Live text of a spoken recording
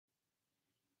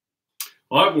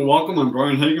All right, well, welcome. I'm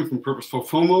Brian Hagan from Purposeful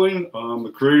Foam Rolling. I'm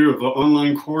the creator of the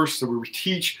online course where we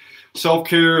teach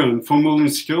self-care and foam rolling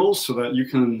skills so that you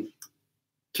can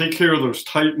take care of those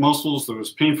tight muscles,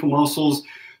 those painful muscles,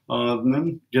 and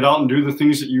then get out and do the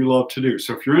things that you love to do.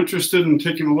 So if you're interested in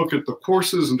taking a look at the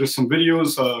courses and just some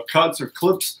videos, cuts or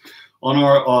clips on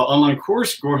our online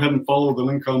course, go ahead and follow the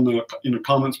link in the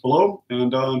comments below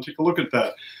and take a look at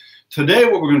that. Today,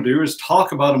 what we're going to do is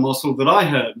talk about a muscle that I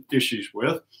had issues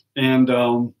with. And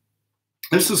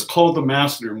this is called the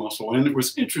Masseter muscle. And it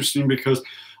was interesting because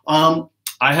I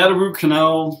had a root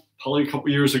canal probably a couple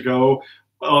years ago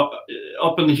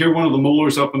up in here, one of the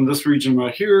molars up in this region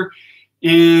right here.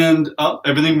 And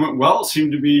everything went well,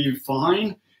 seemed to be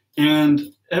fine.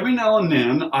 And every now and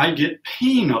then I get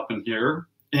pain up in here,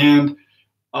 and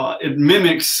it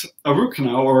mimics a root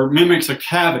canal or mimics a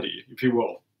cavity, if you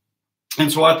will.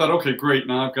 And so I thought, okay, great,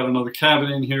 now I've got another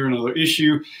cavity in here, another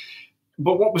issue.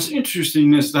 But what was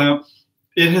interesting is that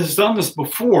it has done this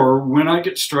before. When I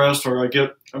get stressed or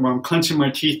when I'm clenching my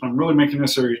teeth, I'm really making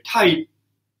this area tight,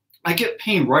 I get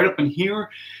pain right up in here.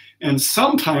 And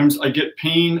sometimes I get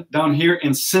pain down here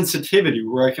and sensitivity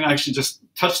where I can actually just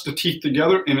touch the teeth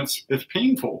together and it's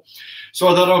painful. So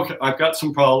I thought, okay, I've got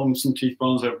some problems, some teeth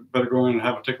problems I better go in and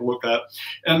have a take a look at.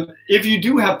 And if you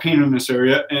do have pain in this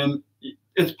area, and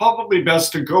it's probably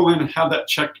best to go in and have that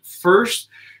checked first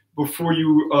before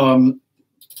you,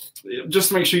 just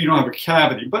to make sure you don't have a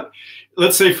cavity. But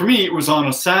let's say for me, it was on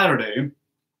a Saturday.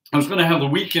 I was going to have the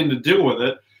weekend to deal with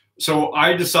it. So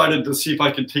I decided to see if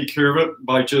I could take care of it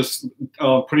by just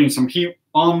putting some heat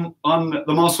on the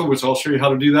muscle, which I'll show you how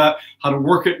to do that, how to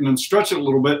work it and then stretch it a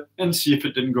little bit and see if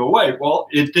it didn't go away. Well,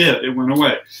 it did. It went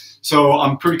away. So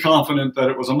I'm pretty confident that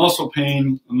it was a muscle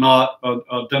pain, not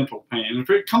a dental pain.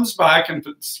 If it comes back and if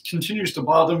it continues to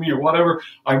bother me or whatever,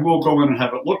 I will go in and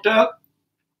have it looked at.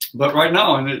 But right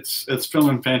now, and it's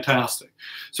feeling fantastic.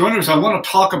 So anyways, I want to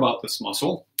talk about this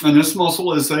muscle. And this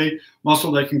muscle is a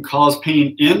muscle that can cause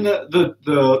pain in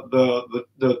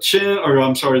the chin, or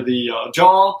I'm sorry, the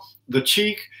jaw, the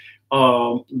cheek,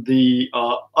 up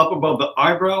above the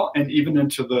eyebrow, and even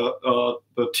into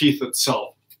the teeth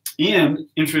itself. And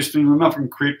interestingly enough, it can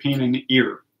create pain in the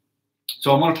ear.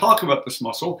 So I want to talk about this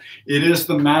muscle. It is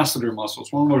the masseter muscle.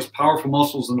 It's one of the most powerful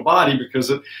muscles in the body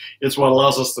because it's what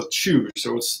allows us to chew.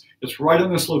 So it's right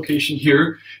in this location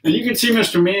here. And you can see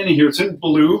Mr. Manny here. It's in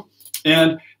blue.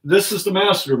 And this is the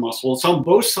masseter muscle. It's on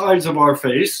both sides of our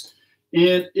face.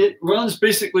 And it runs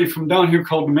basically from down here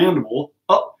called the mandible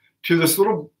up to this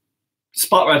little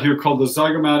spot right here called the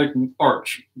zygomatic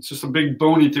arch. It's just a big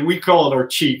bony thing. We call it our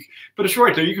cheek. But it's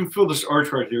right there. You can feel this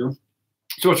arch right here.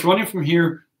 So it's running from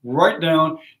here right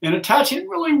down and attaching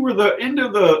really where the end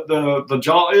of the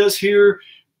jaw is here,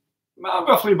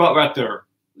 roughly about right there.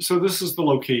 So this is the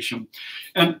location.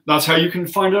 And that's how you can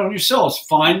find it on yourselves.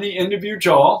 Find the end of your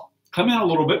jaw, come in a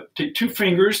little bit, take two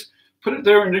fingers, put it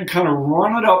there, and then kind of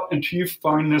run it up until you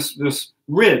find this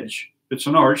ridge. It's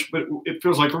an arch, but it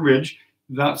feels like a ridge.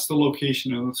 That's the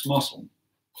location of this muscle.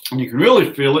 And you can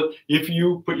really feel it if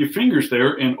you put your fingers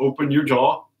there and open your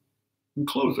jaw and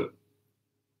close it.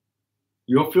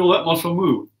 You'll feel that muscle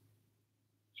move.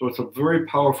 So it's a very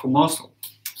powerful muscle.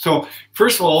 So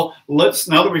first of all,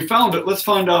 now that we found it, let's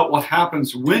find out what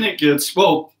happens when it gets,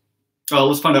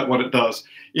 let's find out what it does.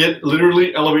 It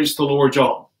literally elevates the lower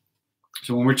jaw.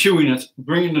 So when we're chewing, it's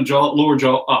bringing the lower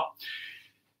jaw up.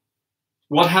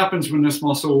 What happens when this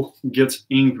muscle gets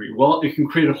angry? Well, it can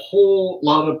create a whole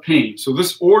lot of pain. So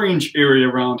this orange area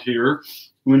around here,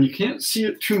 when you can't see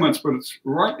it too much, but it's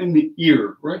right in the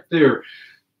ear, right there.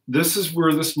 This is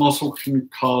where this muscle can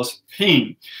cause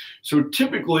pain. So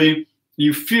typically,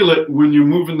 you feel it when you're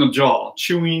moving the jaw,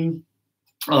 chewing.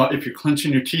 If you're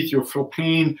clenching your teeth, you'll feel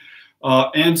pain.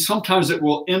 And sometimes it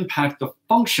will impact the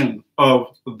function of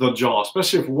the jaw,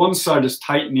 especially if one side is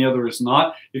tight and the other is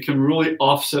not. It can really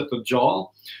offset the jaw.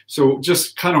 So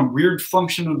just kind of weird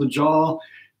function of the jaw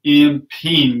and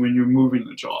pain when you're moving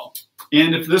the jaw.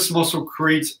 And if this muscle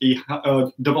creates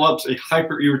develops a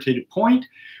hyper-irritated point,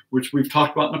 which we've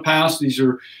talked about in the past, these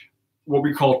are what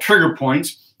we call trigger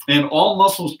points. And all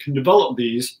muscles can develop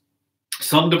these.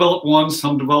 Some develop one,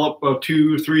 some develop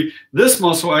 2, 3. This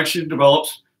muscle actually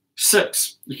develops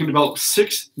 6. You can develop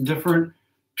 6 different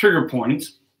trigger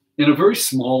points in a very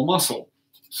small muscle.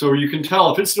 So you can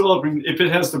tell if it's developing, if it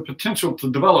has the potential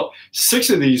to develop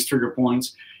 6 of these trigger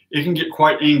points, it can get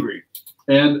quite angry.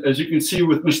 And as you can see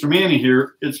with Mr. Manny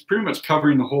here, it's pretty much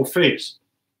covering the whole face.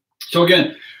 So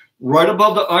again, right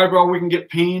above the eyebrow, we can get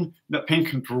pain. That pain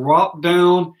can drop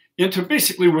down into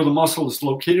basically where the muscle is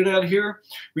located at here.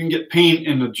 We can get pain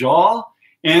in the jaw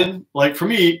And like for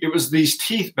me, it was these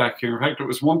teeth back here. In fact, it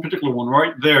was one particular one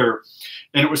right there,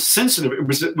 and it was sensitive.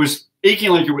 It was aching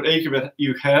like it would ache if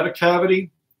you had a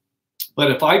cavity.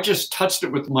 But if I just touched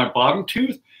it with my bottom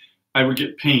tooth, I would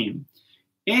get pain.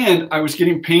 And I was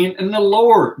getting pain in the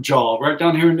lower jaw, right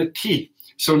down here in the teeth.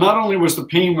 So not only was the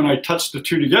pain when I touched the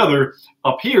two together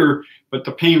up here, but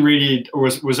the pain radiated or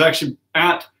was actually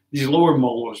at these lower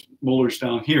molars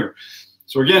down here.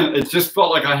 So again, it just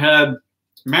felt like I had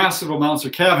massive amounts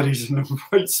of cavities in the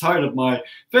right side of my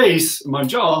face, my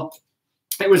jaw.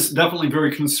 It was definitely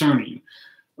very concerning.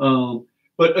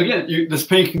 But again, this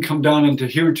pain can come down into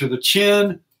here to the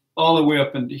chin, all the way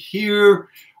up into here,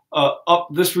 up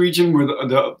this region where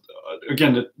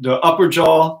the upper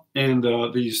jaw and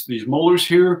these molars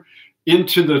here,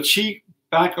 into the cheek,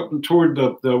 back up and toward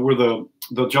where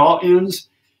the jaw ends,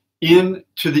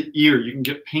 into the ear. You can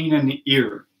get pain in the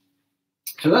ear.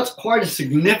 So that's quite a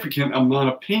significant amount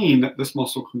of pain that this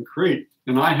muscle can create.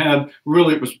 And I had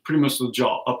really, it was pretty much the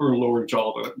jaw, upper and lower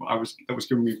jaw that was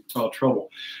giving me trouble.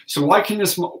 So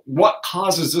what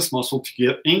causes this muscle to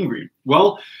get angry?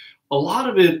 Well, a lot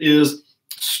of it is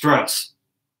stress.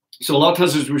 So a lot of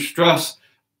times as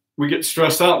we get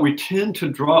stressed out, we tend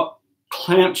to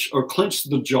clench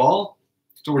the jaw.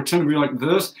 So we tend to be like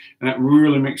this, and that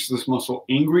really makes this muscle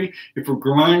angry. If we're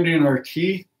grinding our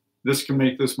teeth, this can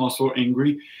make this muscle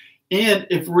angry. And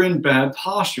if we're in bad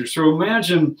posture. So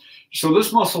imagine, so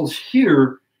this muscle's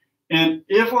here, and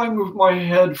if I move my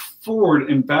head forward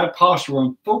in bad posture where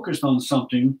I'm focused on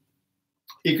something,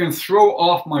 it can throw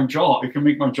off my jaw. It can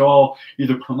make my jaw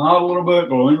either come out a little bit,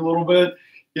 go in a little bit.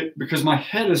 Because my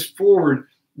head is forward,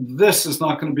 this is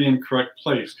not going to be in the correct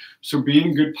place. So being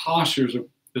in good posture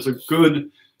is a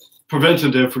good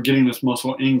preventative for getting this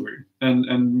muscle angry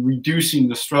and reducing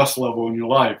the stress level in your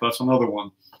life. That's another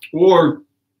one. Or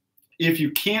if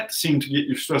you can't seem to get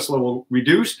your stress level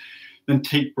reduced, then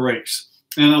take breaks.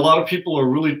 And a lot of people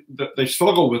they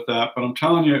struggle with that, but I'm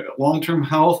telling you, long-term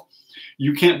health,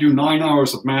 you can't do 9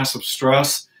 hours of massive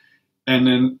stress and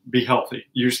then be healthy.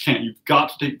 You just can't. You've got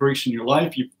to take breaks in your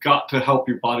life. You've got to help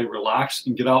your body relax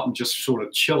and get out and just sort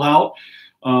of chill out,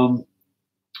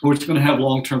 which is going to have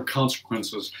long-term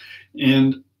consequences.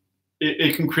 And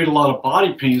it can create a lot of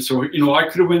body pain. So, I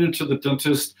could have went into the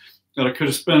dentist, that I could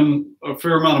have spent a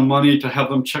fair amount of money to have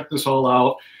them check this all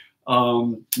out,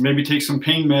 maybe take some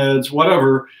pain meds,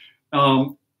 whatever.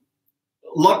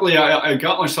 Luckily, I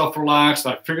got myself relaxed.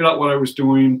 I figured out what I was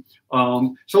doing.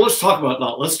 So let's talk about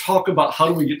that. Let's talk about how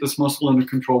do we get this muscle under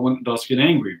control when it does get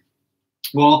angry.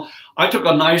 Well, I took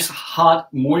a nice,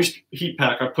 hot, moist heat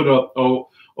pack. I put a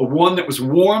one that was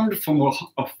warmed from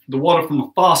the water from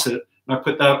the faucet, and I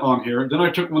put that on here. Then I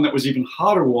took one that was even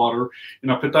hotter water,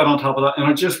 and I put that on top of that, and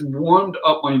I just warmed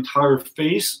up my entire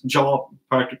face,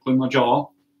 practically my jaw.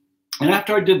 And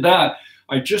after I did that,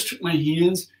 I just took my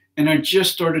hands and I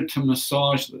just started to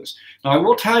massage this. Now, I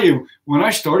will tell you, when I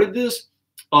started this,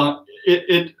 the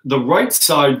right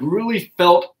side really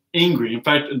felt angry. In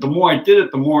fact, the more I did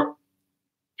it, the more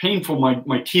painful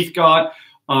my teeth got,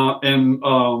 and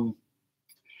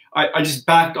I just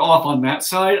backed off on that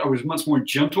side. I was much more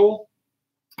gentle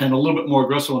and a little bit more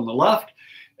aggressive on the left.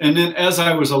 And then as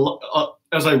I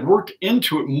worked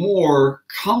into it more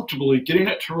comfortably, getting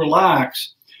it to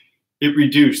relax, it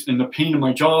reduced, and the pain in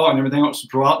my jaw and everything else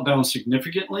dropped down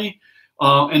significantly.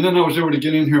 And then I was able to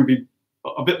get in here and be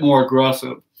a bit more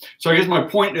aggressive. So I guess my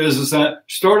point is that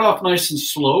start off nice and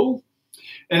slow.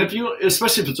 And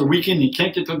especially if it's a weekend, you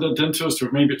can't get to the dentist,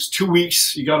 or maybe it's 2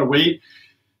 weeks, you got to wait,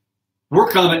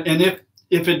 work on it. And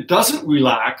if it doesn't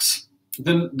relax,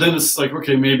 then it's like,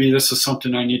 okay, maybe this is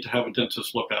something I need to have a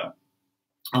dentist look at.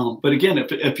 But again,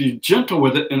 if you're gentle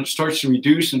with it and it starts to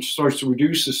reduce and starts to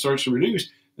reduce,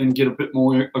 then get a bit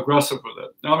more aggressive with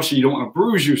it. Now, obviously, you don't want to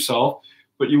bruise yourself,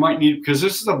 but you might need, because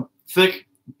this is a thick,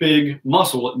 big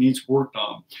muscle that needs work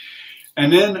on.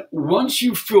 And then once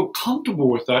you feel comfortable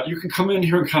with that, you can come in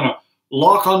here and kind of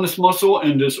lock on this muscle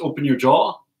and just open your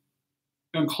jaw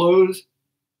and close,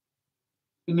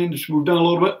 and then just move down a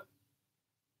little bit.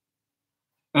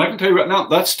 And I can tell you right now,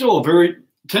 that's still very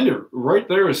tender. Right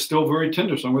there is still very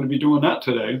tender, so I'm going to be doing that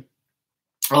today.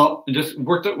 And just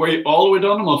work that way all the way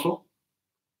down the muscle.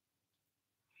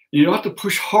 You don't have to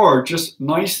push hard, just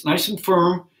nice and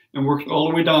firm, and work all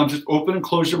the way down. Just open and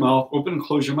close your mouth, open and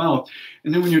close your mouth.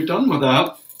 And then when you're done with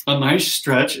that, a nice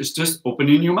stretch is just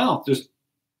opening your mouth. Just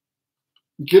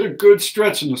get a good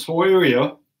stretch in this whole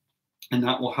area, and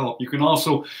that will help. You can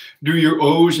also do your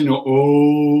O's,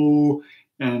 oh,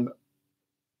 and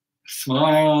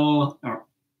smile,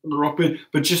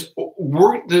 but just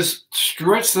work this,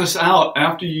 stretch this out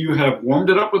after you have warmed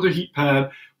it up with a heat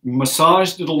pad,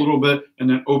 massaged it a little bit, and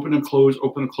then open and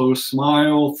close,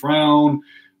 smile, frown.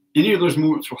 Any of those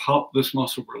movements will help this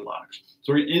muscle relax.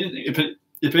 So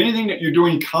if anything that you're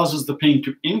doing causes the pain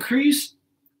to increase,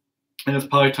 and it's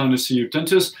probably time to see your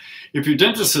dentist. If your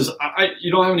dentist says, you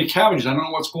don't have any cavities, I don't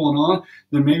know what's going on,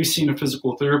 then maybe seeing a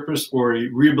physical therapist or a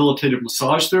rehabilitative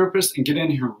massage therapist and get in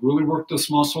here and really work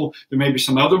this muscle. There may be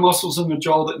some other muscles in the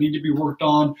jaw that need to be worked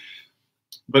on.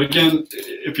 But again,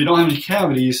 if you don't have any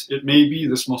cavities, it may be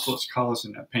this muscle that's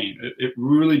causing that pain. It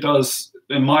really does,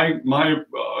 in my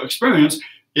experience,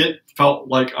 it felt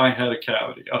like I had a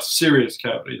cavity, a serious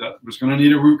cavity that was going to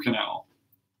need a root canal.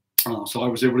 So I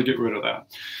was able to get rid of that.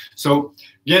 So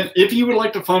again, if you would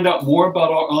like to find out more about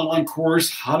our online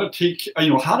course, how to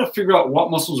figure out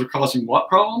what muscles are causing what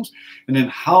problems, and then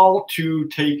how to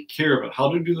take care of it,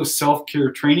 how to do the self-care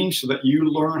training so that you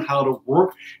learn how to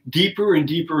work deeper and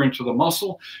deeper into the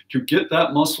muscle to get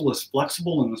that muscle as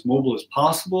flexible and as mobile as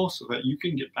possible so that you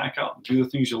can get back out and do the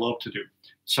things you love to do.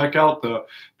 Check out the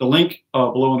link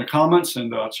below in the comments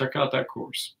and check out that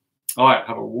course. All right,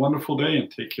 have a wonderful day and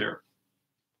take care.